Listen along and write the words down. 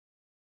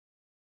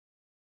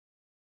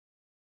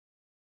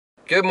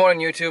Good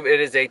morning, YouTube. It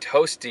is a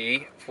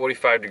toasty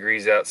 45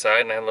 degrees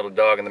outside, and I have a little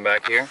dog in the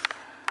back here.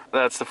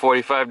 That's the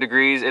 45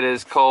 degrees. It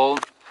is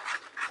cold.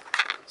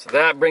 So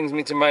that brings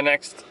me to my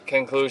next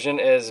conclusion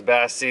is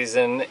bass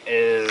season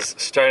is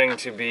starting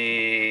to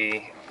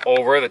be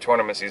over, the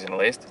tournament season at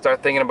least.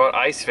 Start thinking about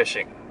ice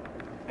fishing.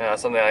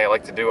 Something I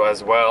like to do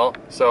as well.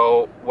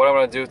 So what I'm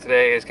going to do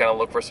today is kind of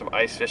look for some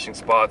ice fishing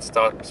spots that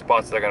are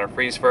going to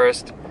freeze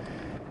first.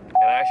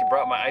 And I actually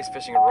brought my ice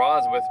fishing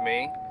rods with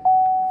me.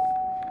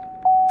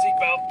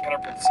 Seatbelt, gotta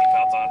put the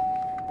seatbelts on.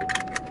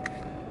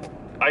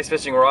 Ice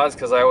fishing rods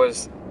because I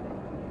was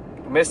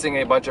missing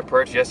a bunch of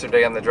perch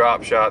yesterday on the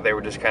drop shot. They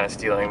were just kind of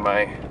stealing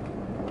my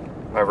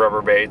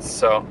rubber baits.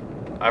 So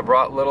I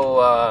brought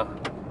little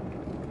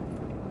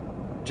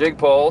jig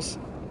poles,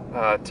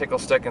 Tickle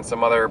Stick and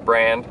some other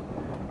brand,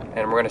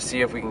 and we're gonna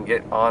see if we can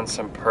get on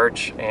some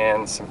perch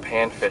and some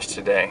panfish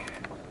today.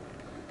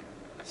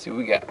 Let's see what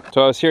we got.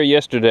 So I was here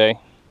yesterday,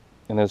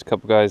 and there's a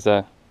couple guys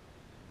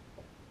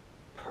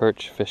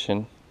perch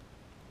fishing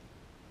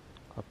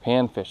or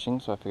pan fishing,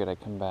 so I figured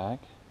I'd come back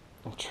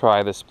and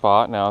try this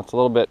spot. Now it's a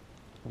little bit,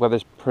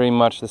 weather's pretty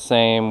much the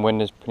same,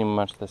 wind is pretty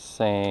much the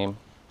same.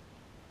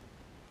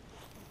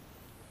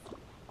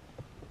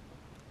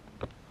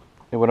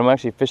 And what I'm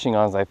actually fishing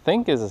on is, I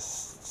think, is a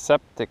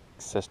septic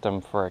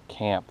system for a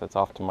camp that's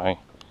off to my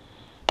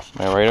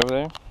right over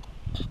there.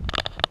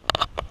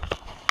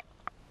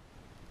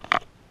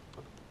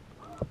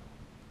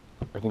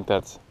 I think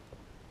that's,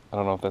 I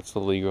don't know if that's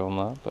illegal or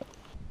not, but.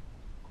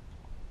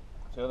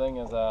 The other thing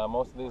is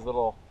most of these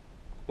little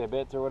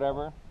bibbits or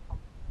whatever,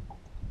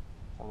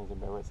 some of these are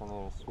bibbits, and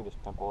they're Swedish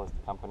Pimple is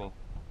the company.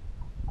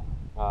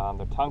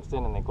 They're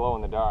tungsten and they glow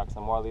in the dark, so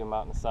the more I leave them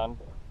out in the sun,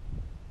 the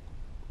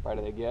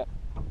brighter they get,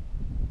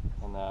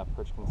 and the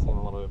perch can see them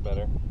a little bit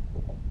better.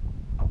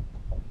 So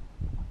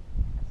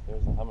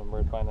there's a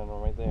hummingbird finding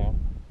one right there.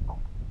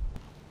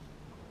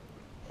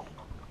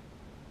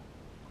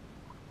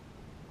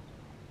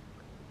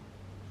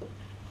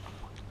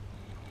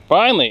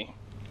 Finally!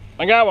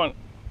 I got one!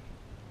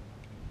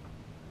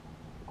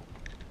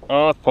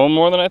 Oh, it's pulling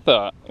more than I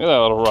thought. Look at that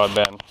little rod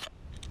bend.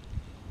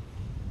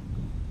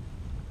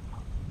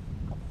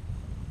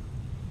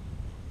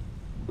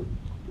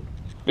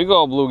 Big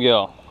old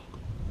bluegill.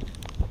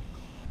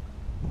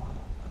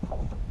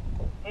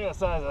 Look at the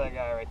size of that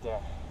guy right there.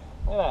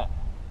 Look at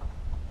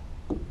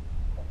that.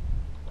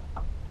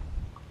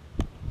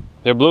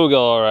 They're bluegill,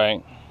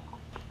 alright.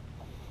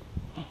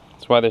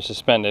 That's why they're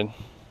suspended.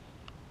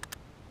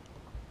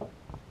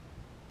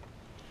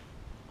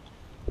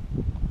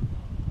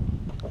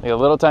 They got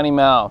little tiny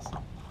mouths.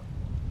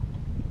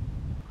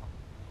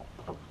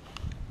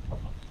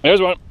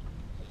 There's one.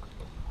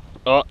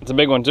 Oh, it's a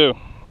big one too.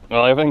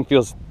 Oh, everything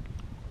feels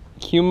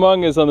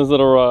humongous on this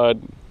little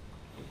rod.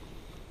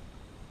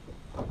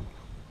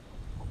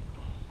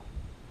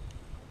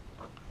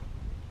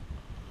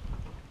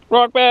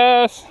 Rock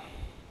bass.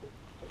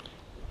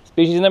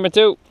 Species number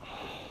 2.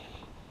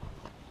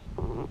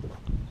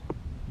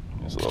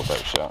 There's a little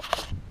better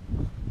shot.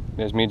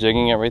 There's me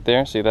jigging it right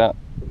there. See that?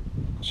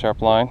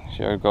 Sharp line.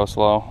 She would go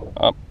slow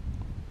up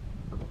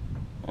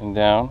and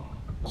down.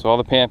 So all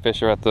the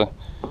panfish are at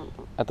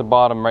the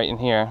bottom right in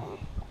here.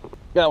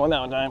 Got one that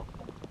one time.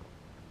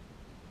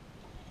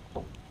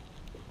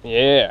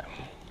 Yeah.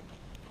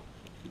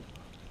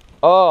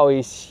 Oh,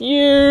 he's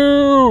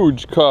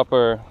huge,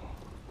 copper.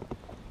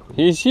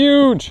 He's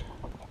huge.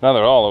 Now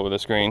they're all over the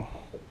screen.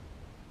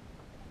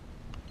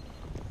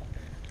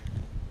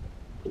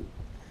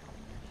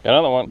 Got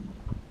another one.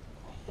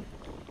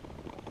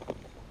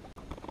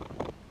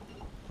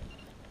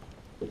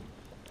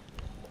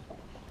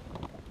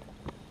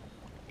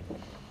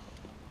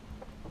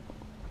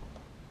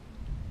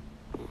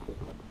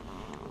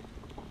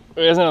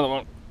 There's another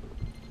one.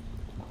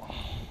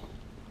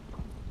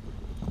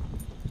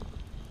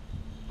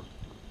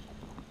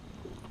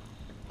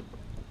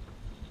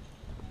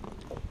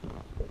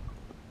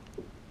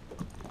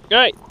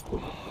 Hey!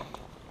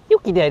 You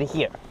get out of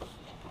here.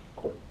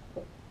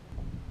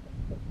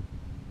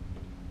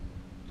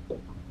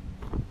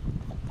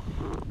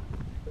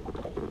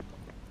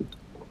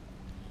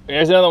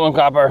 There's another one,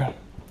 copper.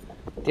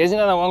 There's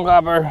another one,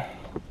 copper.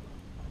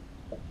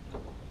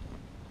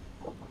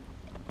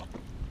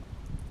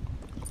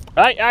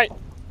 Aye.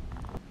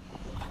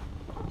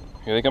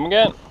 Here they come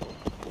again.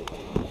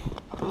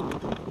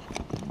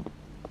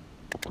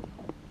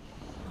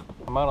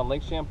 I'm out on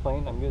Lake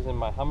Champlain. I'm using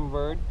my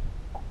Humminbird,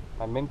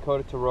 my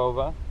mint-coated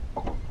Tarova,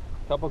 a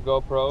couple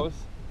GoPros,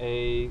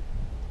 a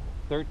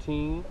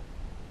 13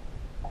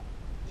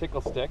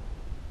 Tickle Stick,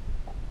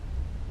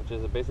 which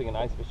is basically an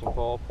ice fishing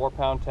pole,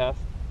 4-pound test,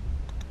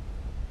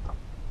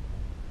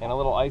 and a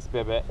little ice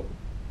bibbit.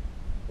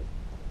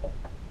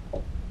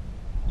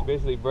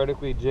 Basically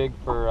vertically jig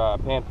for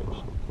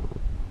panfish.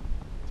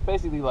 It's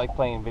basically like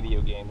playing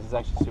video games. It's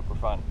actually super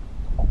fun.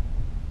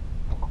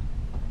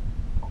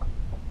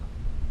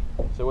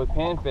 So with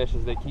panfish,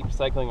 is they keep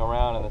cycling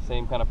around in the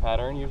same kind of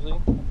pattern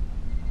usually.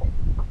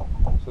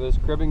 So there's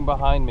cribbing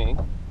behind me.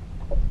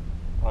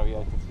 Oh yeah,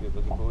 I can see it.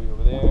 There's a buoy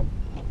over there.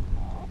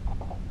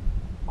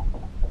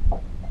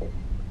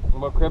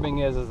 what cribbing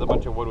is a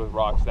bunch of wood with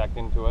rocks stacked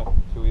into it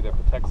to either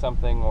protect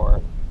something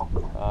or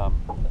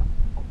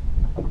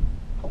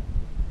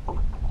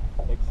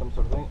take some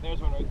sort of thing. There's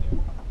one right there.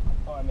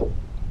 Oh, I missed.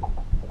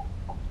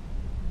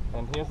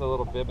 And here's a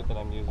little biblet that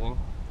I'm using.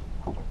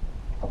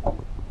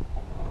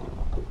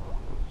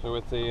 So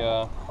it's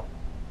a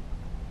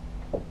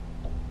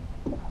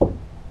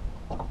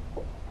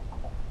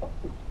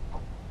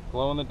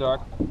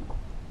glow-in-the-dark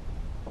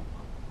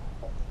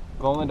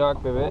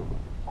biblet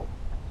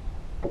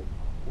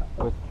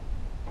with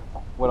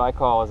what I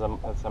call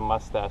it's a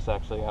mustache.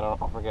 Actually, I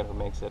forget who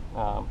makes it.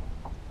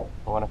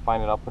 When I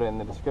find it, I'll put it in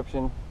the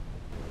description.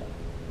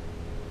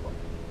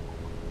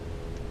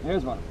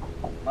 Here's one.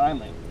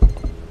 Finally.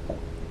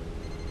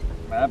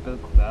 That's a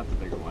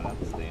bigger one.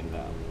 That's staying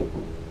down.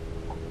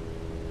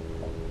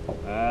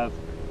 That's a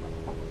bigger one.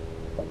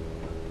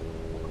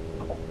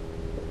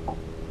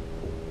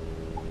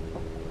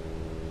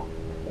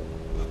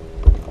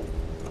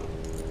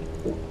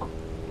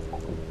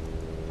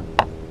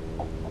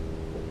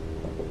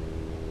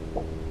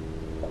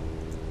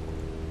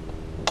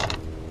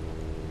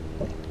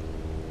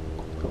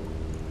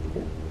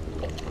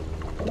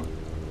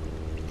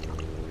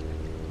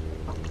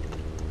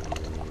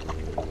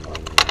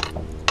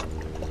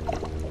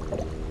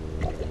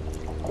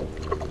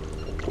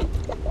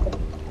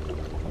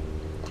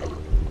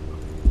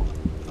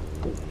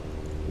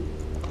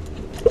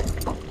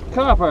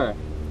 Copper!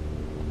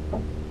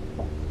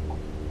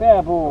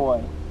 Bad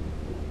boy!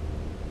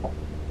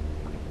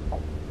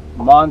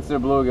 Monster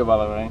bluegill, by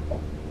the way.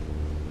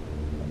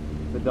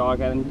 The dog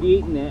hadn't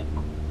eaten it.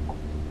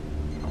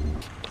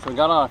 So we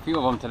got on a few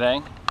of them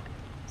today.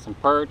 Some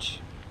perch,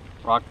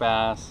 rock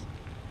bass,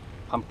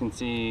 pumpkin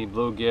seed,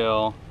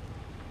 bluegill,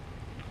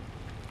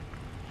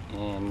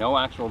 and no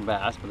actual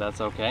bass, but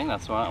that's okay.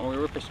 That's what we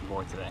were fishing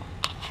for today.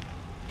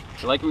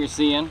 If you like what you're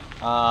seeing,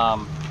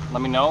 let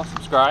me know,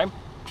 subscribe.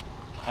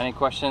 Any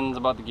questions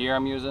about the gear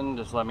I'm using,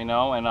 just let me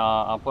know, and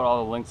I'll put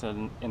all the links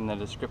in the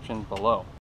description below.